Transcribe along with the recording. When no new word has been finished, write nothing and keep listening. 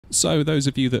So those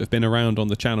of you that have been around on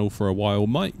the channel for a while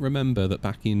might remember that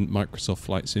back in Microsoft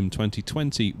Flight Sim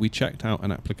 2020 we checked out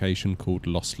an application called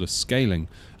Lossless Scaling,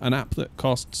 an app that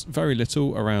costs very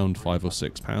little, around £5 or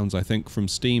 £6 I think, from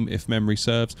Steam if memory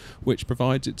serves, which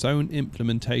provides its own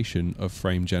implementation of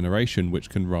frame generation which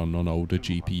can run on older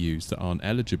GPUs that aren't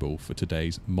eligible for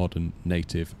today's modern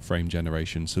native frame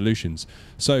generation solutions.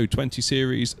 So 20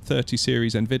 series, 30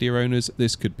 series Nvidia owners,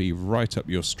 this could be right up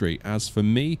your street. As for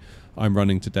me, I'm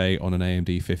running today on an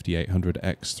AMD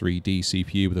 5800X3D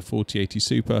CPU with a 4080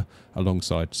 Super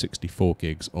alongside 64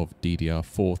 gigs of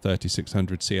DDR4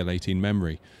 3600 CL18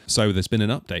 memory. So there's been an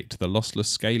update to the Lossless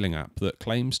Scaling app that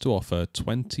claims to offer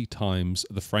 20 times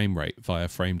the frame rate via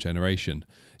frame generation.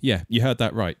 Yeah, you heard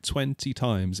that right, 20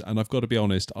 times, and I've got to be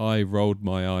honest, I rolled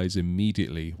my eyes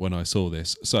immediately when I saw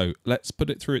this. So let's put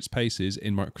it through its paces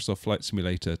in Microsoft Flight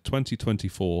Simulator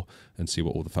 2024 and see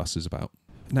what all the fuss is about.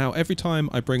 Now, every time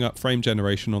I bring up frame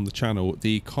generation on the channel,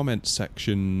 the comment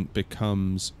section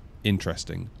becomes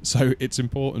interesting. So it's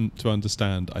important to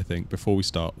understand, I think, before we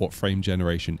start, what frame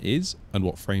generation is and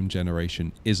what frame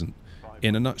generation isn't.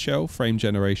 In a nutshell, frame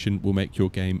generation will make your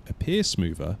game appear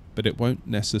smoother, but it won't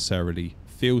necessarily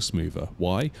feel smoother.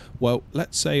 Why? Well,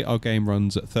 let's say our game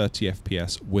runs at 30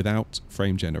 FPS without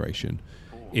frame generation.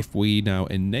 If we now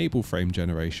enable frame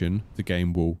generation, the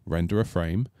game will render a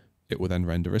frame. It will then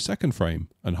render a second frame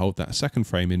and hold that second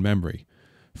frame in memory.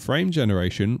 Frame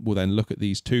generation will then look at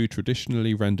these two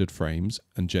traditionally rendered frames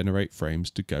and generate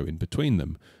frames to go in between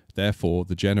them. Therefore,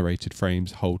 the generated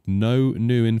frames hold no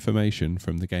new information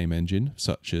from the game engine,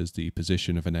 such as the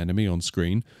position of an enemy on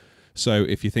screen. So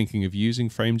if you're thinking of using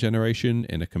frame generation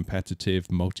in a competitive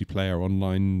multiplayer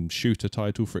online shooter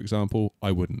title, for example,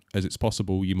 I wouldn't, as it's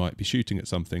possible you might be shooting at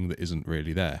something that isn't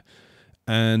really there.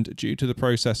 And due to the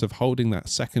process of holding that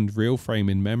second real frame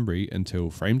in memory until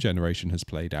frame generation has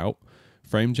played out,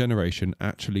 frame generation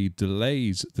actually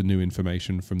delays the new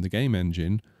information from the game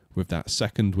engine with that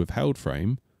second withheld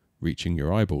frame reaching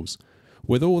your eyeballs.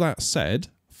 With all that said,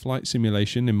 Flight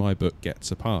Simulation in my book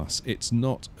gets a pass. It's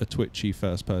not a twitchy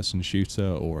first-person shooter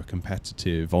or a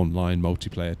competitive online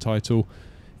multiplayer title.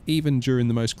 Even during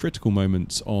the most critical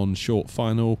moments on short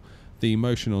final, the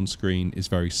motion on screen is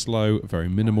very slow, very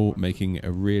minimal, making it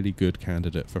a really good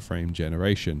candidate for frame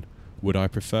generation. Would I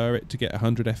prefer it to get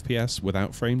 100 FPS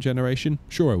without frame generation?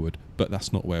 Sure I would, but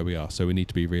that's not where we are, so we need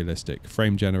to be realistic.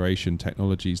 Frame generation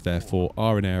technologies, therefore,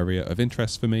 are an area of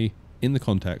interest for me in the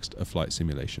context of flight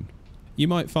simulation. You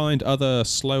might find other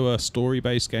slower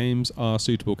story-based games are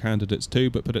suitable candidates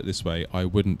too, but put it this way, I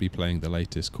wouldn't be playing the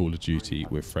latest Call of Duty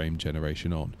with frame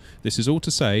generation on. This is all to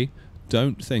say,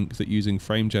 don't think that using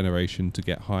frame generation to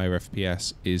get higher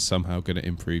FPS is somehow going to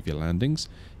improve your landings.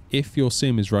 If your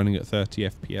sim is running at 30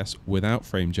 FPS without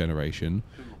frame generation,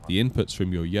 the inputs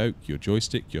from your yoke, your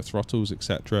joystick, your throttles,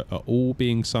 etc. are all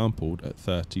being sampled at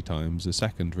 30 times a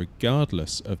second,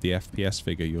 regardless of the FPS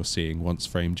figure you're seeing once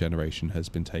frame generation has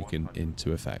been taken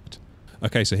into effect.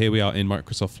 Okay, so here we are in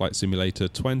Microsoft Flight Simulator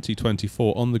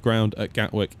 2024 on the ground at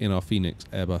Gatwick in our Phoenix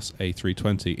Airbus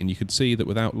A320, and you can see that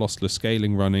without lossless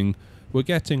scaling running, we're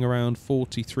getting around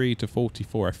 43 to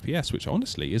 44 FPS, which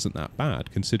honestly isn't that bad,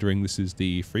 considering this is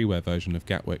the freeware version of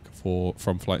Gatwick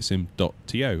from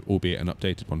flightsim.to, albeit an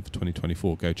updated one for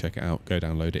 2024. Go check it out, go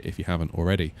download it if you haven't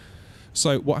already.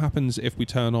 So what happens if we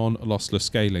turn on lossless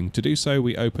scaling? To do so,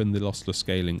 we open the lossless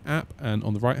scaling app, and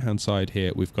on the right hand side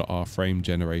here we've got our frame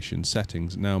generation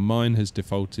settings. Now mine has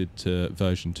defaulted to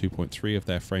version 2.3 of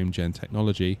their frame gen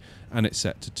technology, and it's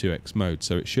set to 2x mode,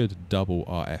 so it should double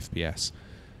our FPS.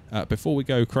 Before we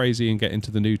go crazy and get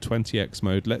into the new 20x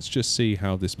mode, let's just see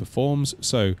how this performs.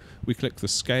 So we click the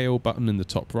scale button in the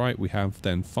top right. We have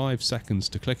then 5 seconds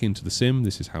to click into the sim.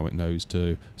 This is how it knows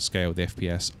to scale the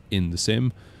FPS in the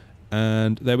sim.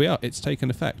 And there we are, it's taken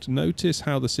effect. Notice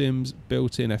how the sim's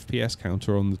built-in FPS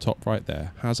counter on the top right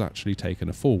there has actually taken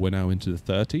a fall. We're now into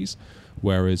the 30s,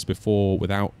 whereas before,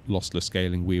 without lossless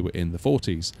scaling, we were in the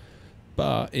 40s.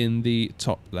 But in the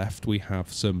top left, we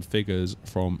have some figures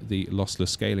from the Lossless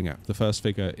Scaling app. The first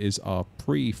figure is our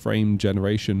pre-frame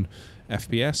generation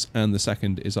FPS, and the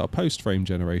second is our post-frame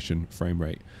generation frame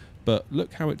rate. But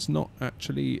look how it's not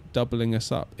actually doubling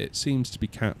us up. It seems to be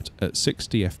capped at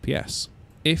 60 FPS.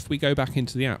 If we go back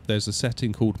into the app, there's a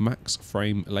setting called max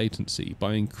frame latency.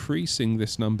 By increasing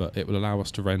this number, it will allow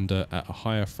us to render at a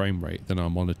higher frame rate than our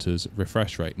monitor's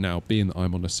refresh rate. Now, being that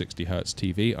I'm on a 60 Hz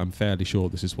TV, I'm fairly sure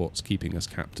this is what's keeping us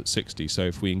capped at 60. So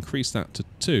if we increase that to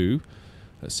 2,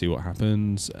 let's see what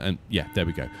happens. And yeah, there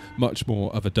we go. Much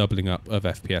more of a doubling up of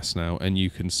FPS now, and you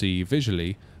can see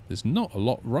visually there's not a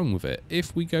lot wrong with it.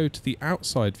 If we go to the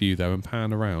outside view though and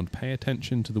pan around, pay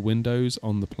attention to the windows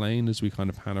on the plane as we kind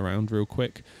of pan around real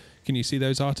quick. Can you see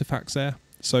those artifacts there?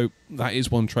 So that is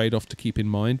one trade-off to keep in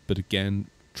mind, but again,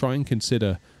 try and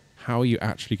consider how are you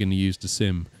actually going to use the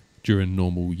sim during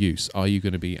normal use. Are you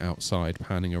going to be outside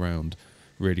panning around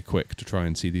really quick to try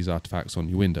and see these artifacts on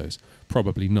your windows?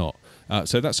 Probably not.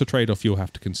 So that's a trade-off you'll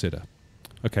have to consider.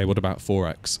 Okay, what about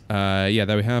 4X? Yeah,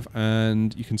 there we have,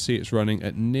 and you can see it's running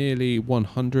at nearly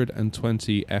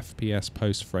 120 FPS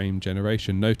post-frame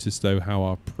generation. Notice though how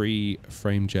our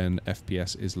pre-frame gen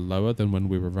FPS is lower than when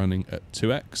we were running at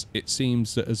 2X. It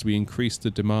seems that as we increase the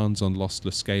demands on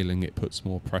lossless scaling, it puts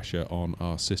more pressure on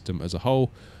our system as a whole,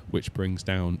 which brings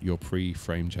down your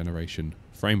pre-frame generation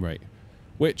frame rate.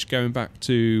 Which, going back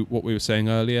to what we were saying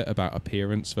earlier about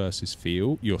appearance versus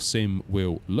feel, your sim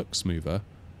will look smoother,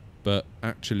 but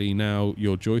actually now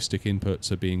your joystick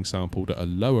inputs are being sampled at a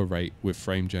lower rate with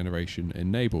frame generation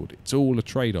enabled. It's all a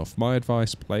trade-off. My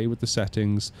advice, play with the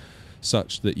settings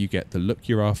such that you get the look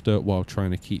you're after while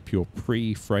trying to keep your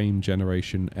pre-frame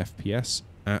generation FPS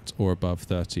at or above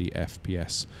 30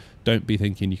 FPS. Don't be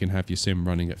thinking you can have your sim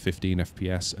running at 15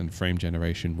 FPS and frame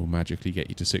generation will magically get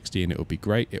you to 60 and it will be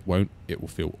great. It won't. It will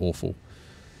feel awful.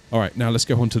 Alright, now let's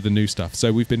go on to the new stuff.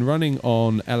 So we've been running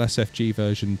on LSFG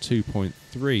version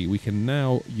 2.3. We can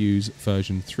now use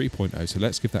version 3.0, so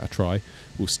let's give that a try.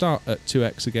 We'll start at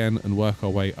 2x again and work our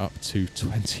way up to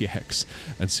 20x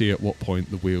and see at what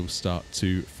point the wheels start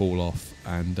to fall off.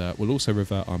 And we'll also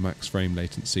revert our max frame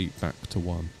latency back to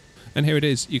 1. And here it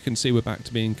is. You can see we're back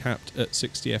to being capped at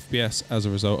 60 FPS as a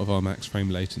result of our max frame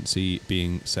latency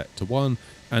being set to 1.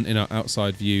 And in our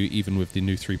outside view, even with the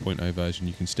new 3.0 version,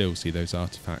 you can still see those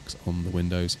artifacts on the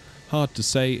windows. Hard to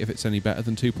say if it's any better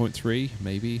than 2.3.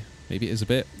 Maybe it is a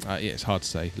bit. Yeah, it's hard to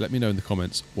say. Let me know in the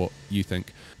comments what you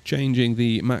think. Changing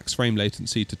the max frame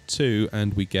latency to 2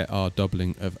 and we get our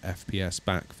doubling of FPS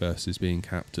back versus being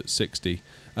capped at 60.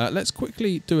 Let's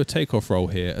quickly do a takeoff roll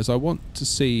here as I want to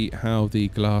see how the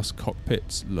glass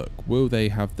cockpits look. Will they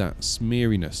have that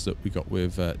smeariness that we got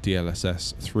with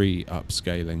DLSS 3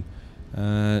 upscaling?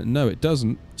 No, it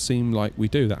doesn't seem like we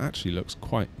do. That actually looks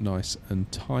quite nice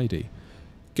and tidy.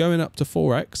 Going up to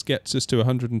 4x gets us to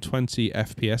 120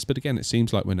 FPS, but again, it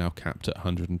seems like we're now capped at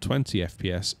 120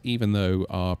 FPS, even though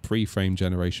our pre-frame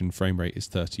generation frame rate is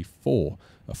 34.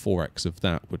 A 4x of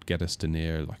that would get us to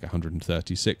near like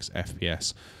 136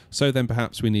 FPS. So then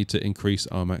perhaps we need to increase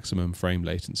our maximum frame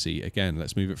latency. Again,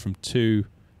 let's move it from 2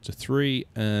 to 3,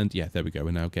 and yeah, there we go.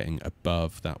 We're now getting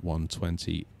above that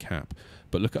 120 cap.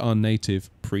 But look at our native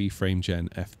pre-frame gen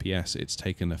FPS. It's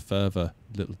taken a further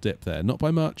little dip there. Not by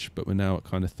much, but we're now at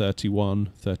kind of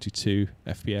 31, 32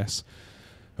 FPS.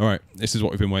 All right, this is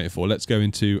what we've been waiting for. Let's go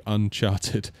into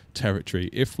uncharted territory.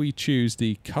 If we choose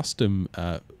the custom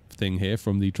thing here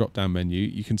from the drop-down menu,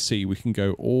 you can see we can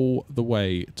go all the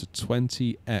way to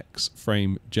 20x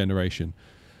frame generation.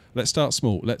 Let's start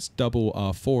small. Let's double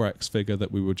our 4x figure that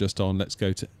we were just on. Let's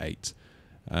go to 8.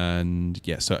 And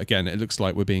yeah, so again, it looks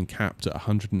like we're being capped at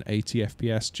 180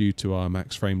 FPS due to our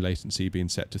max frame latency being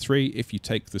set to 3. If you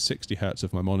take the 60 Hz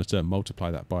of my monitor and multiply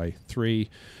that by 3,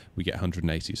 we get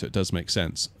 180, so it does make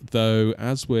sense. Though,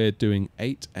 as we're doing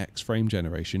 8x frame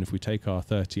generation, if we take our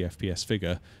 30 FPS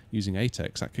figure using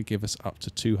 8x, that could give us up to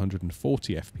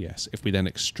 240 FPS. If we then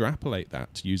extrapolate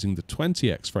that using the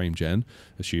 20x frame gen,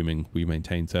 assuming we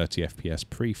maintain 30 FPS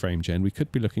pre-frame gen, we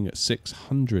could be looking at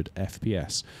 600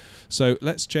 FPS. So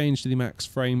let's change the max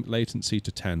frame latency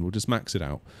to 10. We'll just max it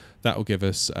out. That will give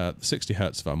us 60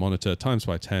 Hz of our monitor times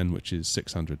by 10, which is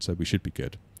 600, so we should be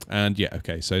good. And yeah,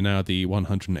 okay, so now the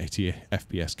 180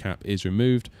 FPS cap is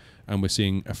removed, and we're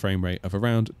seeing a frame rate of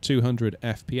around 200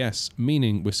 FPS,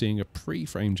 meaning we're seeing a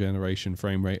pre-frame generation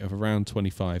frame rate of around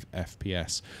 25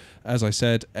 FPS. As I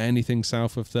said, anything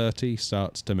south of 30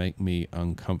 starts to make me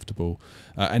uncomfortable.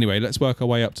 Anyway, let's work our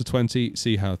way up to 20,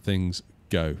 see how things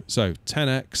go. So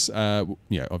 10x,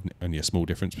 only a small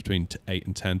difference between 8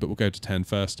 and 10, but we'll go to 10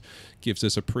 first. Gives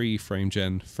us a pre-frame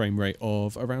gen frame rate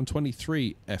of around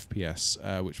 23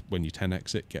 FPS, which when you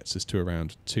 10x it gets us to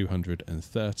around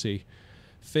 230.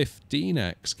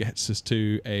 15x gets us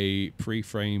to a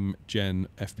pre-frame gen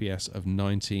FPS of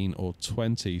 19 or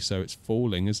 20, so it's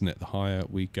falling, isn't it? The higher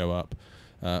we go up.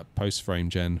 Post-frame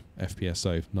gen FPS,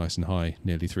 so nice and high,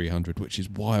 nearly 300, which is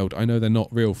wild. I know they're not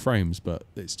real frames, but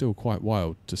it's still quite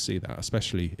wild to see that,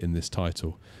 especially in this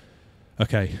title.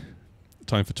 Okay,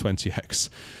 time for 20x.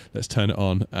 Let's turn it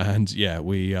on, and yeah,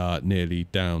 we are nearly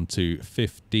down to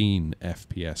 15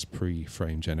 FPS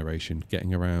pre-frame generation,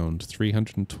 getting around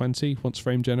 320 once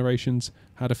frame generations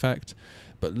had effect.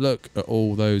 But look at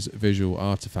all those visual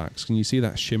artifacts. Can you see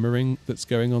that shimmering that's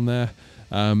going on there?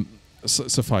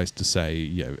 Suffice to say,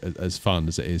 you know, as fun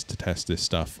as it is to test this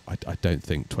stuff, I don't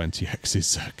think 20x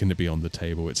is going to be on the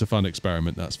table. It's a fun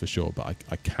experiment, that's for sure, but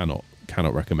I cannot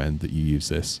recommend that you use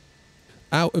this.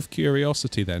 Out of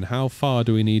curiosity then, how far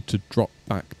do we need to drop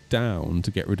back down to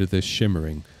get rid of this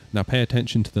shimmering? Now pay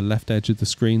attention to the left edge of the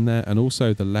screen there, and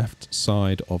also the left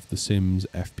side of the Sim's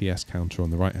FPS counter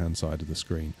on the right hand side of the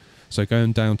screen. So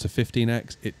going down to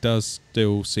 15x, it does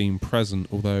still seem present,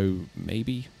 although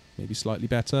maybe slightly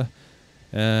better.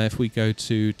 If we go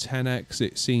to 10x,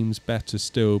 it seems better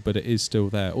still, but it is still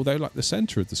there. Although, like, the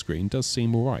center of the screen does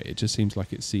seem all right. It just seems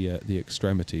like it's the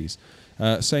extremities.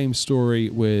 Same story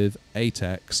with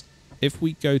 8x. If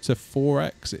we go to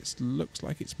 4x, it looks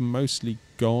like it's mostly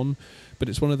gone, but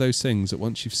it's one of those things that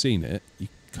once you've seen it, you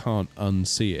can't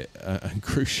unsee it. And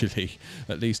crucially,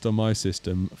 at least on my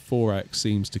system, 4x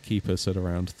seems to keep us at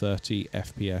around 30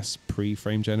 FPS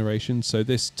pre-frame generation. So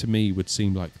this to me would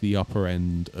seem like the upper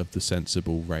end of the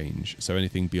sensible range. So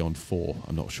anything beyond 4,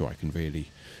 I'm not sure I can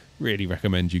really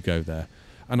recommend you go there.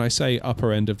 And I say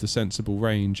upper end of the sensible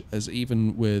range, as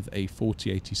even with a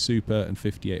 4080 Super and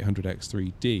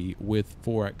 5800X3D with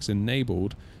 4x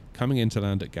enabled, coming into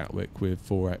land at Gatwick with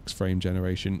 4x frame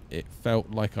generation, it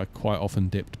felt like I quite often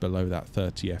dipped below that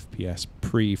 30 FPS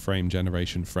pre-frame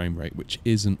generation frame rate, which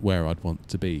isn't where I'd want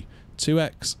to be.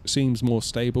 2x seems more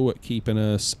stable at keeping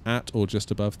us at or just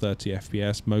above 30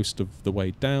 FPS most of the way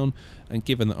down, and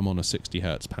given that I'm on a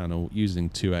 60Hz panel, using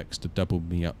 2x to double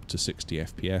me up to 60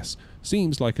 FPS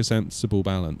seems like a sensible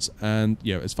balance. And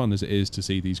you know, as fun as it is to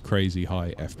see these crazy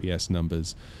high FPS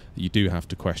numbers, you do have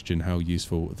to question how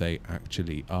useful they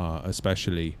actually are,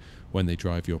 especially when they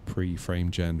drive your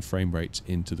pre-frame gen frame rates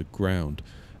into the ground.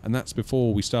 And that's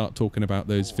before we start talking about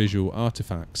those visual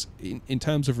artifacts. In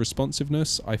terms of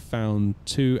responsiveness, I found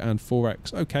 2 and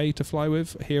 4x okay to fly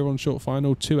with here on Short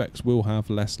Final. 2x will have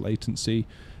less latency,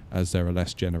 as there are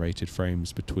less generated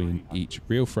frames between each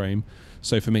real frame.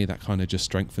 So for me, that kind of just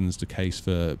strengthens the case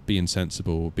for being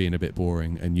sensible, being a bit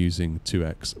boring, and using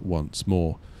 2x once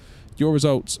more. Your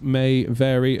results may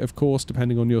vary, of course,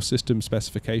 depending on your system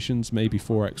specifications. Maybe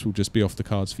 4x will just be off the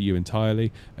cards for you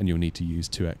entirely, and you'll need to use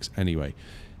 2x anyway.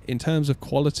 In terms of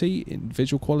quality, in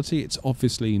visual quality, it's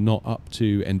obviously not up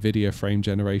to NVIDIA frame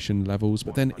generation levels,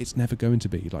 but then it's never going to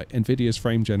be. Like, NVIDIA's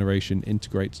frame generation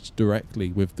integrates directly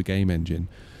with the game engine,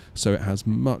 so it has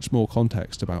much more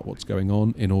context about what's going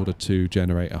on in order to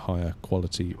generate a higher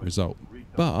quality result.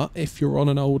 But if you're on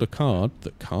an older card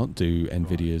that can't do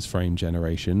NVIDIA's frame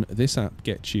generation, this app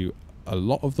gets you a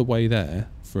lot of the way there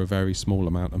for a very small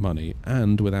amount of money,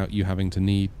 and without you having to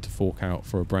need to fork out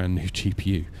for a brand new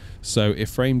GPU. So if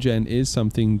frame gen is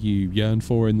something you yearn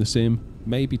for in the sim,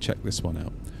 maybe check this one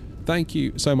out. Thank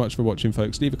you so much for watching,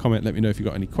 folks. Leave a comment, let me know if you've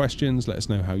got any questions, let us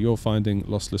know how you're finding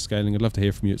Lossless Scaling. I'd love to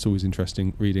hear from you. It's always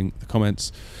interesting reading the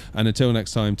comments. And until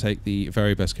next time, take the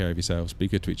very best care of yourselves, be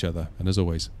good to each other, and as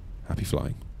always, happy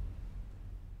flying.